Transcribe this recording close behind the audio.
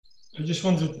I just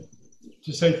wanted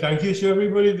to say thank you to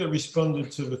everybody that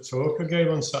responded to the talk I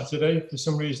gave on Saturday. For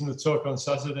some reason, the talk on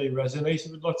Saturday resonated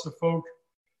with lots of folk.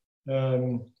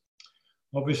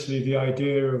 Obviously, the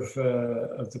idea of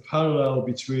the parallel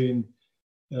between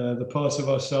the parts of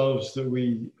ourselves that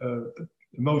we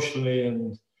emotionally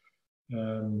and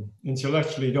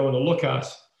intellectually don't want to look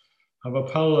at have a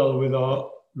parallel with our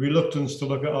reluctance to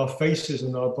look at our faces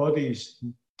and our bodies,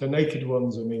 the naked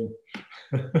ones, I mean.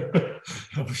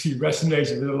 Obviously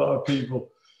resonated with a lot of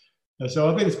people. So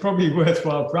I think it's probably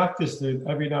worthwhile practice to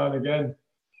every now and again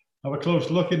have a close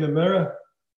look in the mirror,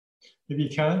 if you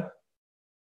can.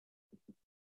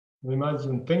 And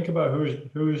imagine, think about who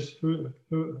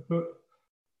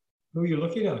you're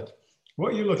looking at.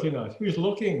 What are you looking at? Who's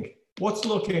looking? What's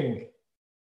looking?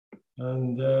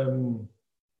 And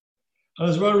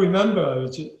as well, remember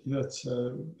that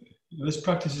this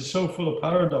practice is so full of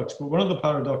paradox, but one of the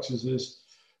paradoxes is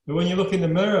that when you look in the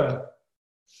mirror,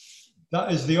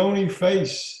 that is the only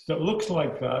face that looks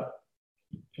like that.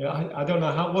 I don't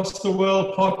know what's the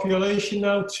world population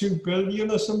now, 2 billion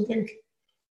or something?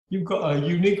 You've got a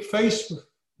unique face with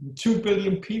 2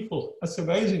 billion people. That's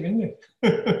amazing, isn't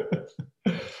it?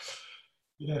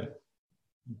 Yeah,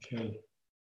 okay.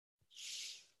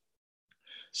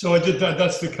 So I did that.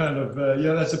 That's the kind of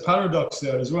that's a paradox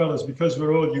there as well. As because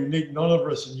we're all unique, none of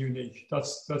us are unique.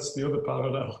 That's the other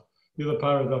parallel, the other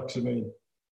paradox. I mean,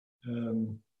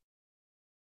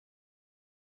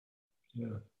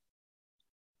 yeah.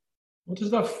 What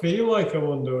does that feel like? I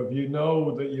wonder if you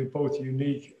know that you're both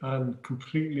unique and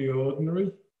completely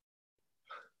ordinary.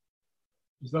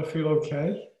 Does that feel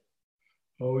okay,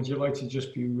 or would you like to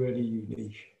just be really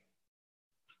unique?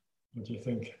 What do you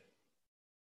think?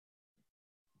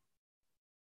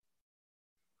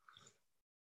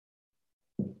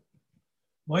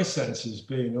 My sense is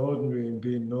being ordinary and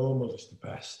being normal is the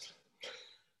best.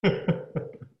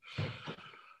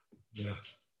 Yeah,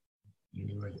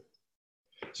 anyway.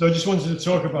 So I just wanted to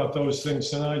talk about those things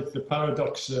tonight, the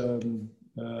paradox of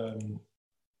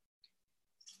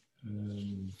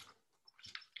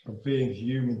being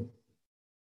human.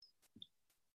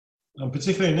 And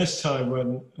particularly in this time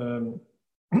when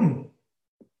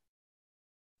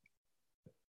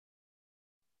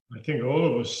I think all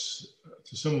of us,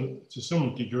 to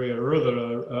some degree or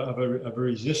other, have a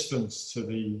resistance to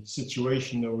the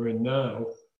situation that we're in now.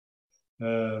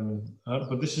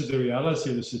 But this is the reality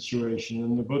of the situation,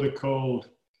 and the Buddha called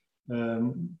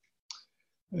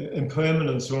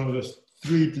impermanence one of the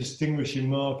 3 distinguishing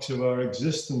marks of our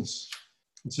existence.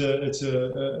 It's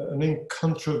an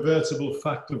incontrovertible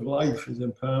fact of life is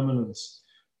impermanence,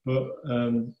 but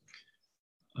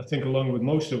I think along with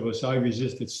most of us, I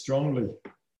resist it strongly.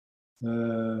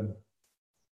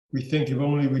 We think if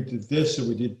only we did this or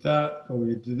we did that or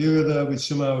we did the other, we'd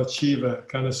somehow achieve a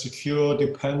kind of secure,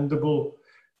 dependable,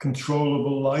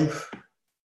 controllable life.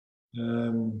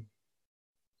 And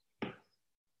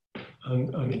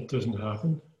it doesn't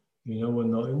happen. You know, we're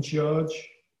not in charge.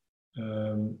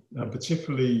 And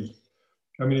particularly,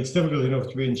 I mean, it's difficult enough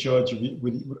to be in charge of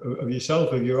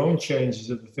yourself, of your own changes,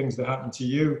 of the things that happen to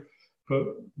you.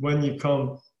 But when you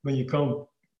can't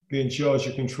be in charge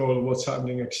of control of what's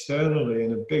happening externally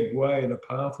in a big way, in a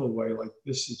powerful way, like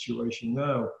this situation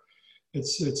now,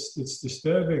 it's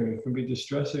disturbing. It can be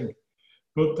distressing,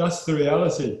 but that's the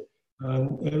reality,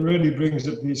 and it really brings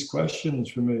up these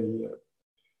questions for me.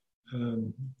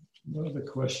 What are the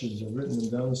questions? I've written them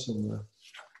down somewhere.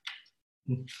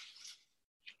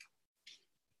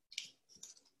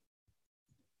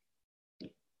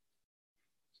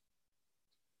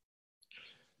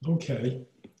 Okay.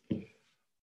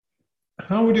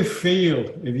 How would it feel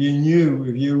if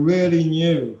you really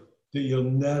knew that you'll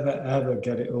never ever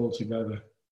get it all together?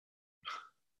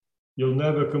 You'll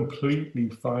never completely,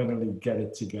 finally get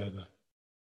it together.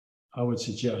 I would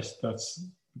suggest that's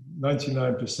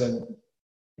 99%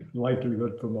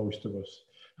 likelihood for most of us.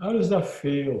 How does that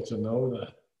feel to know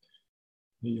that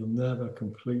you'll never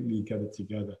completely get it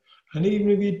together? And even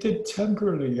if you did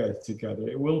temporarily get it together,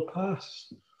 it will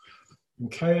pass. And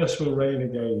chaos will reign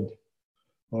again,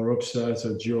 or upset,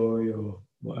 or joy, or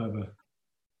whatever.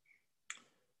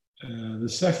 The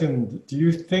second, do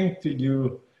you think that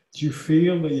do you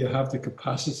feel that you have the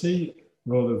capacity,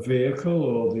 or the vehicle,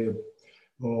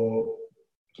 or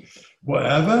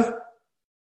whatever,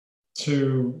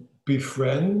 to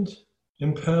befriend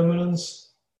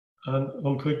impermanence and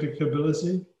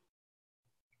unpredictability?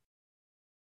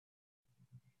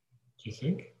 Do you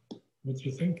think? What do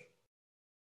you think?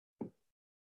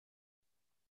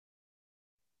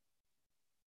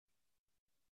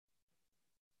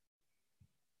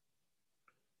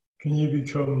 Can you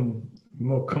become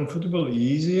more comfortable,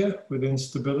 easier with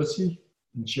instability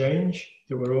and change?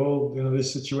 That we're all, you know,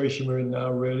 this situation we're in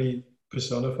now really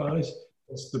personifies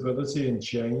instability and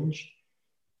change.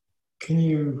 Can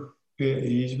you be at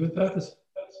ease with that?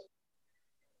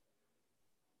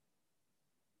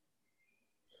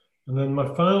 And then my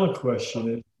final question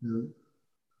is,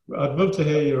 I'd love to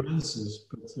hear your answers,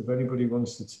 but if anybody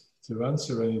wants to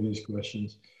answer any of these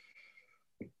questions,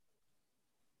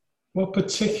 what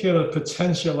particular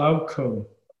potential outcome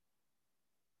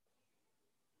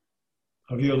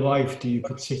of your life do you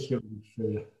particularly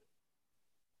fear?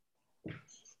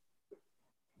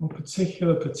 What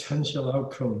particular potential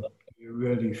outcome do you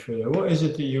really fear? What is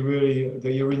it that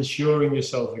you're insuring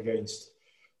yourself against?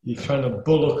 You're trying to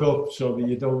bullock up so that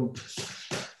you don't,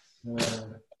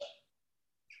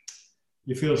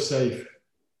 you feel safe.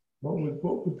 What would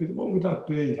that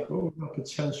be? What would that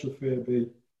potential fear be?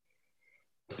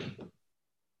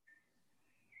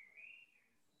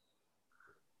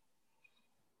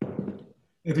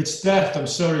 If it's death, I'm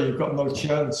sorry, you've got no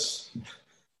chance.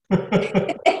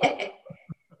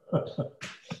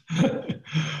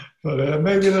 But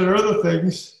maybe there are other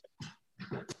things.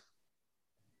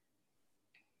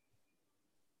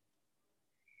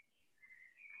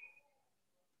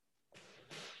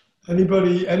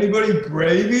 Anybody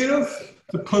brave enough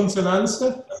to punt an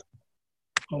answer?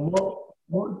 And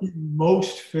what do you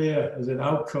most fear as an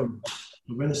outcome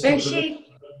of instability?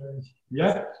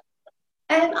 Yeah.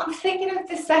 I'm thinking of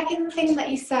the second thing that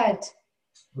you said.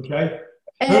 Okay.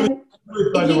 Who,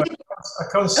 by the way, I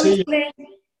can't see you. Lynn.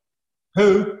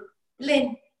 Who?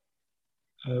 Lynn.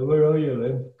 Where are you,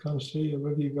 Lynn? Can't see you.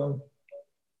 Where have you gone?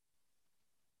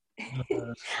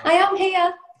 I am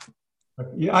here.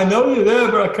 Yeah, I know you're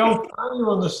there, but I can't find you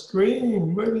on the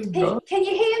screen. Where have you gone? Can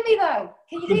you hear me though?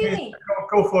 Can you hear me?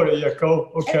 Go for it. Yeah,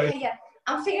 go. Okay. Yeah.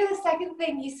 I'm thinking of the second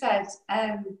thing you said.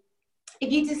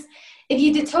 If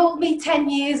you'd have told me 10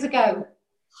 years ago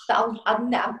that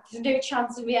there's no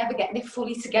chance of me ever getting it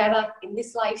fully together in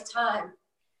this lifetime,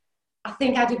 I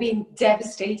think I'd have been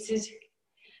devastated.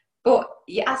 But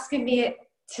you're asking me it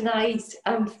tonight,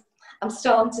 and I'm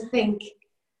starting to think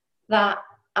that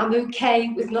I'm okay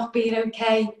with not being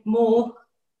okay more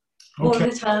of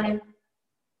the time.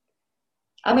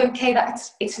 I'm okay that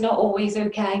it's not always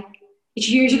okay. It's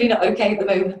usually not okay at the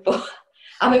moment, but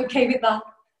I'm okay with that.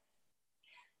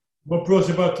 What brought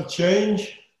about the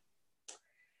change?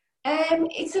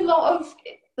 It's a lot of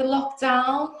the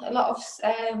lockdown, a lot of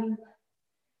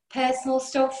personal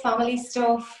stuff, family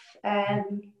stuff, a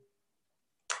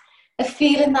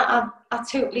feeling that I've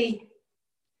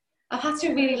had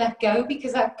to really let go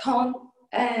because I can't,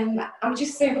 I'm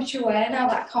just so much aware now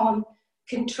that I can't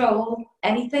control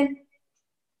anything.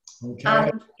 Okay.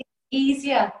 And it's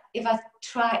easier if I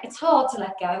try. It's hard to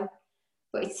let go,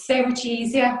 but it's so much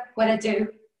easier when I do.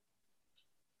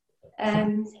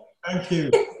 Thank you.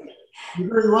 You're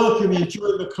very welcome. You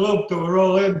joined the club that we're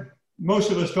all in. Most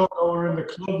of us don't know we're in the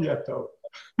club yet, though.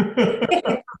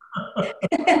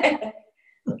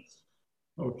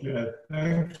 Okay,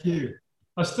 thank you.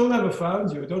 I still never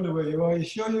found you. I don't know where you are. Are you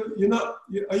sure you're not?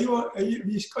 You got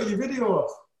your video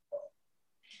off?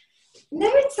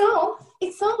 No, it's on.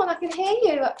 It's on. I can hear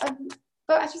you,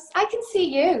 but I can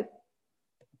see you.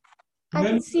 I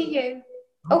can see you.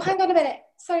 Oh, hang on a minute.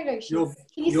 Sorry, Roshi.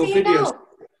 Can you see it now?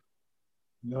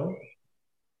 No.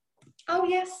 Oh,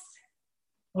 yes.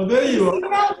 Oh, there you are.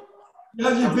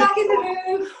 I'm back in the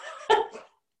room.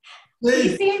 Can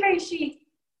you see it, Roshi?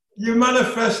 You're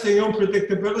manifesting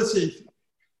unpredictability.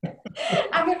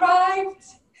 I've arrived.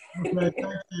 Okay, thank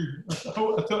you.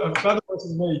 I'm glad it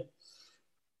wasn't me.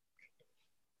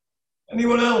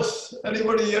 Anyone else?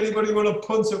 Anybody want to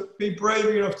punt? Be brave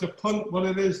enough to punt what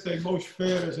it is they most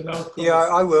fear as an outcome. Yeah,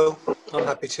 I will. I'm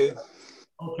happy to.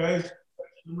 Okay.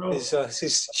 This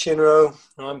is Shinro.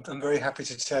 I'm very happy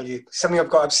to tell you. Something I've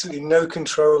got absolutely no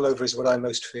control over is what I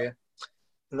most fear.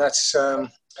 And that's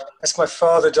my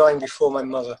father dying before my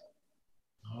mother.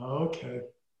 Okay.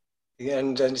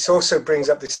 And it also brings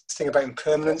up this thing about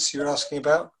impermanence you're asking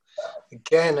about.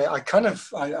 Again,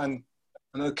 I'm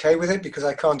okay with it because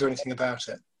I can't do anything about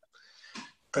it.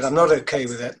 But I'm not okay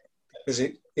with it because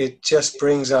it just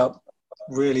brings up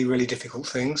really, really difficult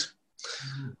things.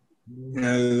 You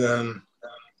know,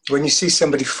 when you see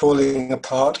somebody falling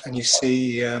apart and you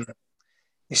see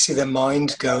their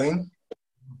mind going,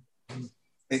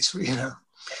 it's, you know,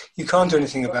 you can't do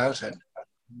anything about it.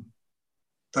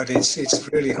 But it's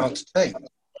really hard to take.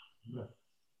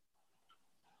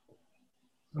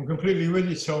 I'm completely with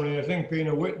you, Tony. I think being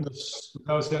a witness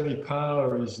without any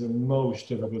power is the most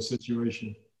difficult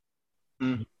situation.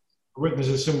 A witness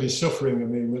is somebody suffering, I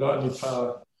mean, without any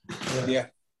power. Yeah.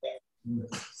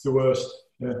 It's the worst.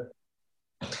 Yeah.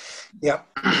 Yeah.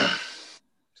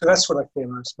 So that's what I fear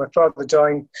most. My father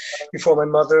dying before my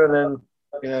mother, and then,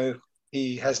 you know,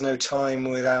 he has no time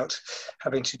without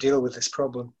having to deal with this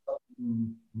problem.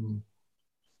 Mm-hmm.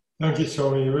 Thank you,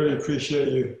 Tony. Really appreciate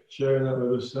you sharing that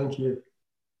with us. Thank you.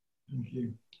 Thank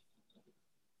you.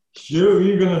 Stu, are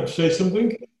you going to say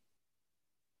something?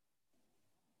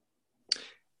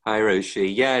 Hi,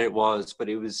 Roshi. Yeah, it was, but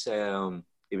it was to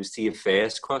your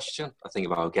first question, I think,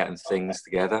 about getting things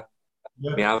together.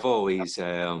 Yeah. I mean, I've always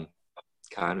kind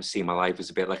of seen my life as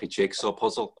a bit like a jigsaw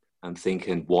puzzle. I'm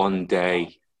thinking one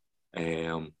day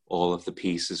all of the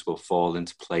pieces will fall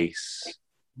into place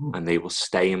and they will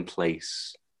stay in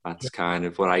place. That's kind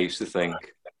of what I used to think.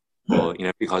 But, you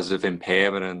know, because of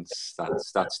impermanence,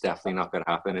 that's definitely not going to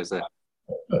happen, is it?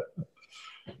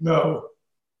 No.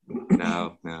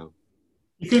 No.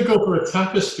 You could go for a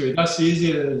tapestry. That's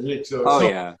easier than a jigsaw. Oh,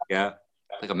 yeah.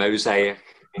 Like a mosaic.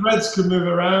 Threads can move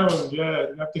around, yeah.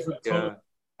 You have different colours.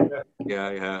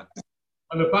 Yeah.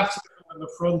 And the back's different than the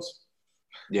front.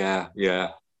 Yeah.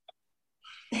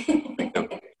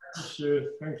 Sure,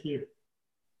 thank you.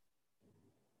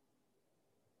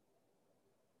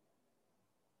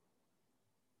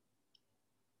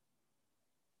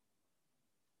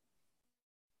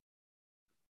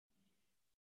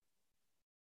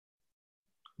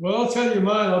 Well, I'll tell you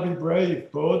mine, I'll be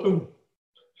brave. Boredom.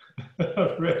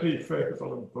 I'm really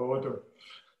fearful of boredom.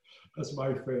 That's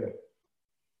my fear.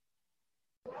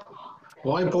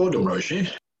 Why boredom,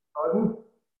 Roshi? Pardon?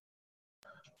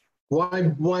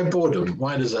 Why boredom?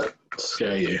 Why does that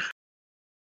scare you?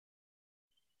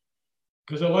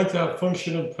 Because I like to have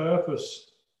function and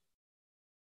purpose.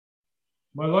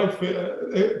 My life,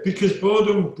 because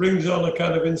boredom brings on a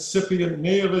kind of incipient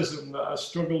nihilism that I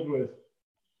struggled with.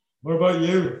 What about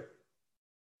you?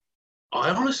 I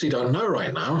honestly don't know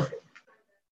right now.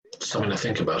 Something to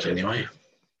think about anyway.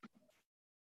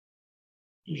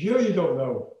 You sure you don't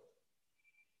know?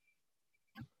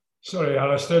 Sorry,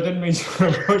 Alistair, I didn't mean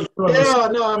to. Yeah,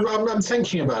 no, I'm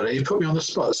thinking about it. You put me on the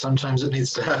spot. Sometimes it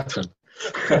needs to happen.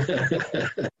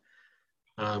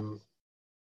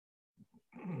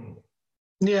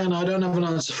 Yeah, no, I don't have an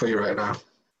answer for you right now.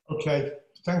 Okay,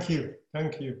 thank you.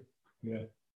 Yeah.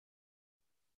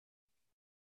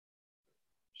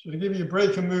 Should I give you a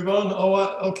break and move on? Oh,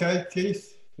 okay,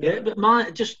 Keith. Yeah, but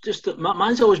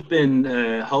mine's always been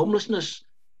homelessness.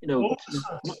 You know,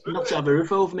 not to have a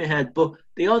roof over my head. But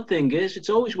the odd thing is, it's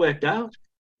always worked out.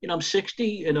 You know, I'm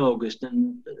 60 in August,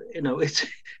 and you know, it's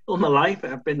all my life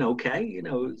I've been okay. You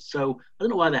know, so I don't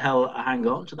know why the hell I hang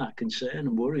on to that concern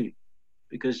and worry,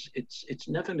 because it's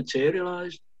never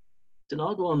materialised. It's an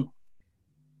odd one.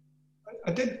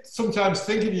 I did sometimes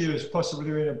think of you as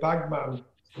possibly being a bagman.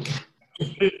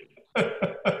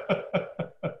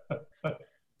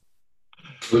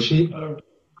 Roshi,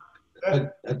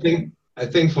 I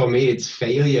think for me it's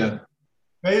failure.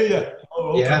 Failure.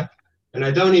 Oh, okay. Yeah, and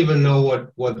I don't even know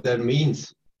what that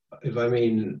means. If I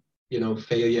mean, you know,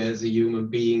 failure as a human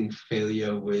being,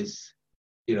 failure with,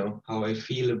 you know, how I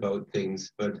feel about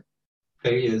things. But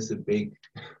failure is the big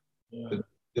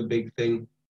thing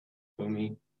for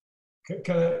me.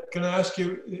 Can I ask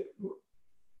you?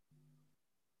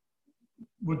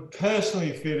 Would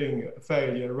personally feeling a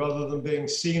failure rather than being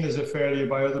seen as a failure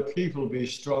by other people be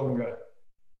stronger?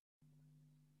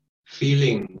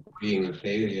 Feeling being a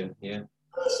failure, yeah.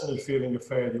 Personally feeling a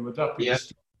failure, would that be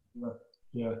stronger?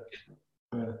 Yeah.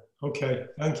 Okay,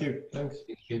 thank you. Thanks.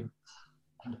 Thank you.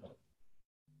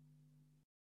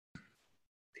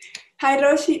 Hi,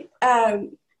 Roshi.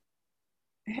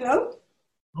 Hello?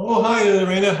 Oh, hi,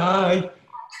 Irina. Hi.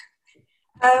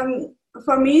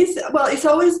 For me, it's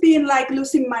always been like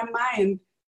losing my mind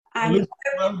and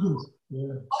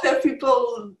other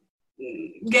people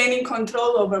gaining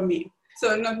control over me.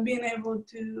 So not being able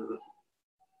to,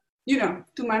 you know,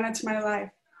 to manage my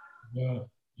life.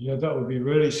 Yeah, that would be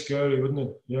really scary, wouldn't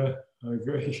it? Yeah, I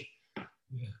agree.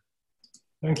 Yeah.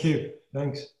 Thank you.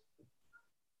 Thanks.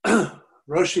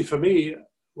 Roshi, for me,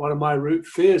 one of my root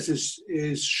fears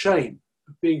is shame,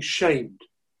 being shamed.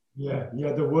 Yeah,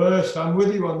 the worst. I'm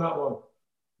with you on that one.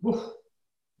 Oof.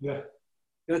 Yeah.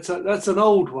 That's an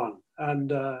old one,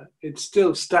 and it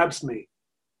still stabs me.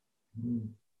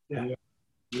 Yeah.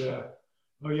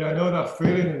 Oh, yeah, I know that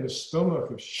feeling in the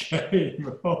stomach of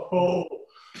shame. Oh,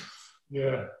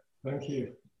 yeah. Thank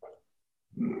you.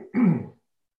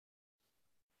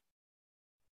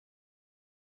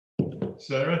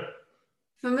 Sarah?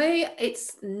 For me,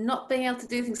 it's not being able to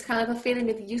do things, kind of a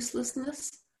feeling of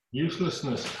uselessness.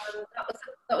 Uselessness.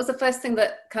 That was the first thing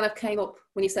that kind of came up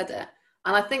when you said it.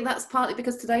 And I think that's partly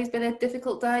because today's been a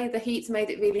difficult day. The heat's made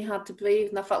it really hard to breathe,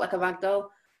 and I felt like a rag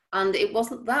doll. And it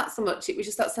wasn't that so much, it was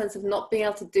just that sense of not being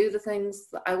able to do the things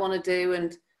that I want to do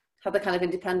and have the kind of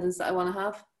independence that I want to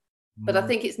have. But I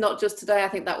think it's not just today. I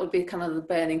think that would be kind of the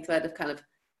burning thread of kind of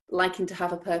liking to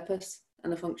have a purpose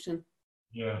and a function.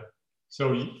 Yeah.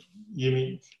 So you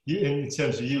mean, in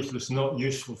terms of useless, not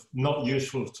useful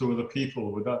to other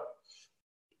people, would that?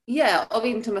 Yeah, or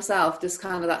even to myself, just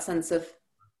kind of that sense of.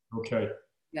 Okay.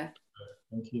 Yeah.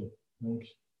 Thank you. Thanks.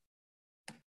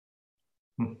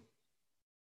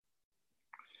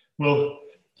 Well,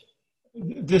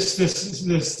 this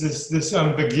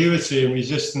ambiguity and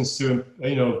resistance to,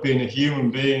 you know, being a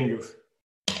human being,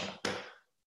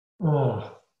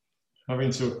 of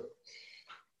having to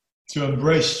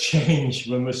embrace change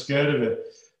when we're scared of it.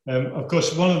 Of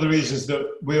course, one of the reasons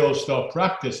that we all start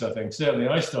practice, I think, certainly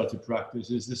I started practice,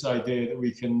 is this idea that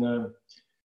we can,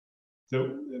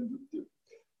 that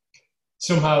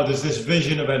somehow there's this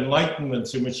vision of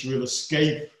enlightenment in which we'll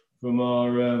escape from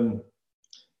our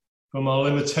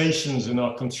limitations and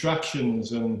our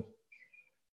contractions and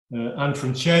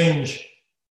from change.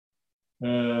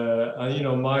 And you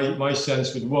know, my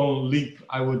sense with one leap,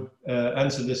 I would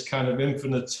enter this kind of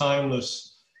infinite,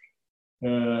 timeless,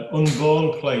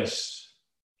 unborn place.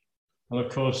 And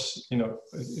of course, you know,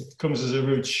 it comes as a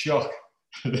rude shock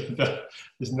that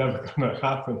is never going to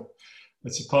happen.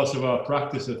 It's a part of our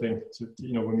practice, I think.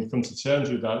 You know, when we come to terms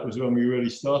with that, it was when we really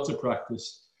start to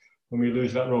practice. When we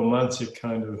lose that romantic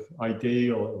kind of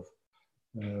ideal of,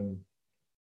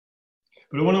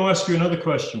 but I want to ask you another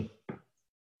question.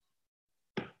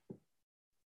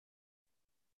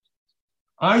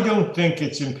 I don't think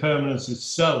it's impermanence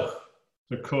itself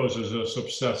that causes us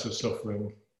upset or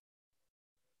suffering.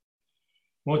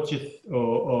 What do you,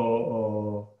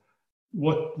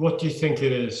 what do you think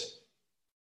it is?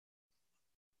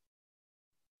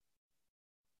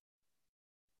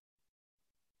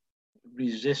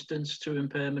 Resistance to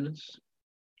impermanence.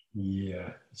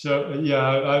 Yeah. So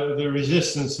yeah, the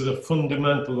resistance to the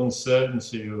fundamental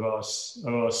uncertainty of our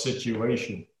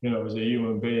situation. You know, as a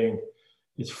human being,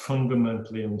 it's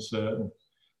fundamentally uncertain,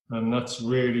 and that's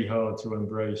really hard to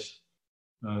embrace.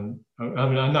 And I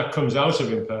mean, and that comes out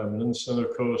of impermanence, and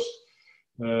of course,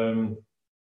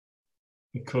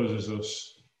 it causes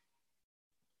us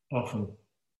often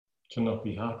to not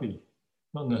be happy,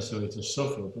 not necessarily to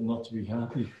suffer, but not to be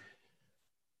happy.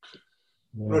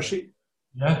 Yeah. Roshi,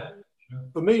 Yeah.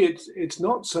 for me, it's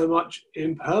not so much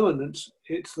impermanence;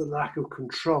 it's the lack of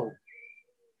control.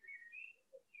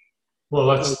 Well,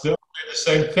 that's the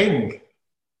same thing.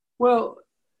 Well,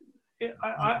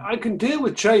 I can deal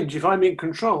with change if I'm in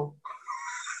control.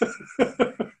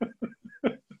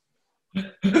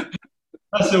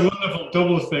 That's a wonderful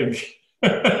double thing.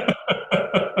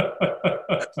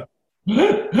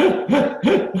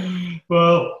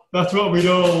 Well, that's what we'd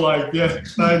all like. Yeah,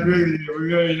 I agree with you. We're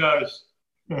very nice.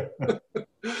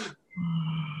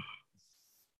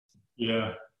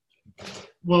 Yeah.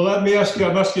 Well, let me ask you.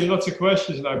 I'm asking you lots of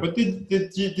questions now. But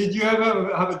did you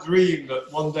ever have a dream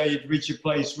that one day you'd reach a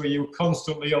place where you were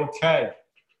constantly okay?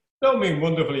 Don't mean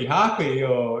wonderfully happy,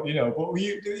 or you know. But were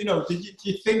you, you know, do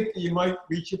you think that you might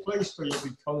reach a place where you'd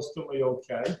be constantly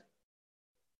okay?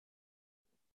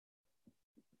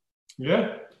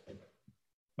 Yeah.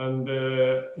 And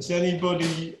has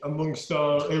anybody amongst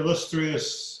our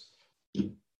illustrious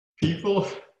people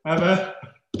ever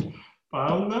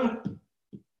found that?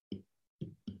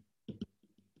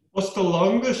 What's the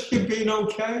longest you've been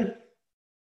okay?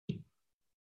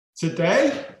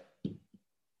 Today?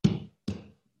 Did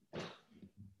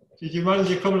you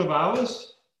manage a couple of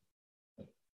hours?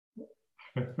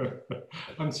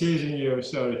 I'm teasing you,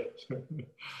 sorry.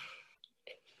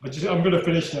 I'm going to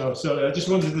finish now. Sorry, I just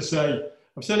wanted to say,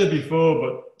 I've said it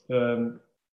before, but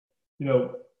you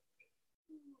know,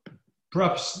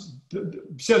 perhaps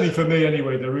certainly for me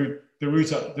anyway, the root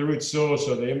source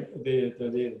or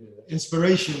the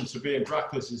inspiration to be in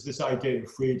practice is this idea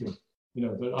of freedom. You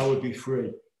know, that I would be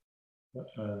free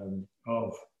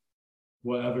of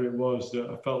whatever it was that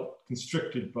I felt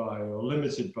constricted by or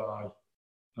limited by,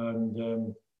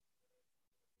 and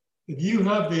if you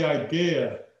have the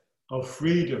idea of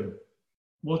freedom,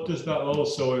 what does that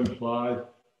also imply?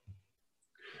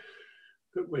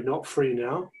 That we're not free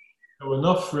now. That we're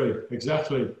not free,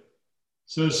 exactly.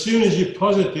 So as soon as you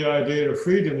posit the idea of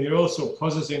freedom, you're also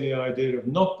positing the idea of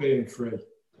not being free.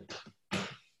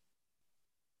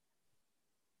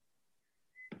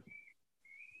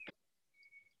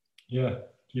 Yeah,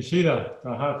 you see that?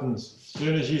 That happens. As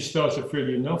soon as you start to feel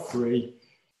you're not free,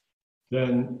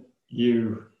 then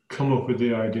you come up with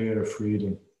the idea of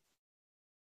freedom.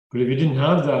 But if you didn't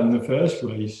have that in the first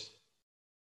place,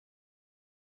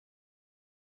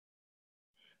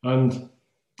 and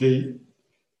the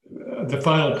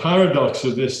final paradox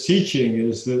of this teaching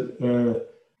is that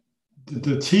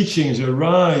the teachings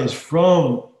arise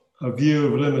from a view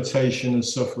of limitation and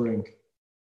suffering.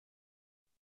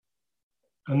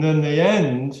 And then they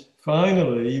end,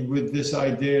 finally, with this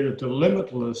idea of the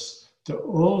limitless that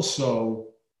also,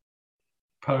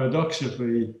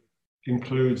 paradoxically,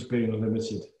 includes being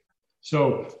limited.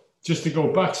 So, just to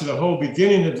go back to the whole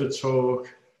beginning of the talk,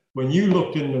 when you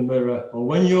looked in the mirror, or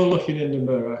when you're looking in the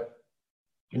mirror,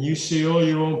 and you see all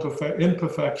your own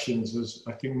imperfections, as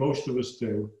I think most of us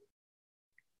do,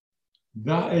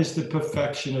 that is the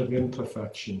perfection of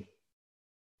imperfection.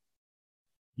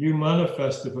 You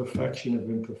manifest the perfection of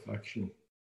imperfection.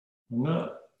 And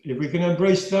that, if we can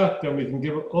embrace that, then we can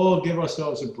give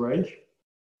ourselves a break,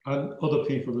 and other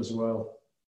people as well,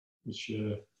 which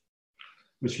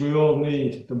we all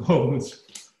need at the moment.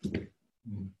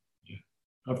 Yeah.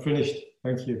 I've finished.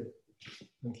 Thank you.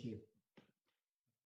 Thank you.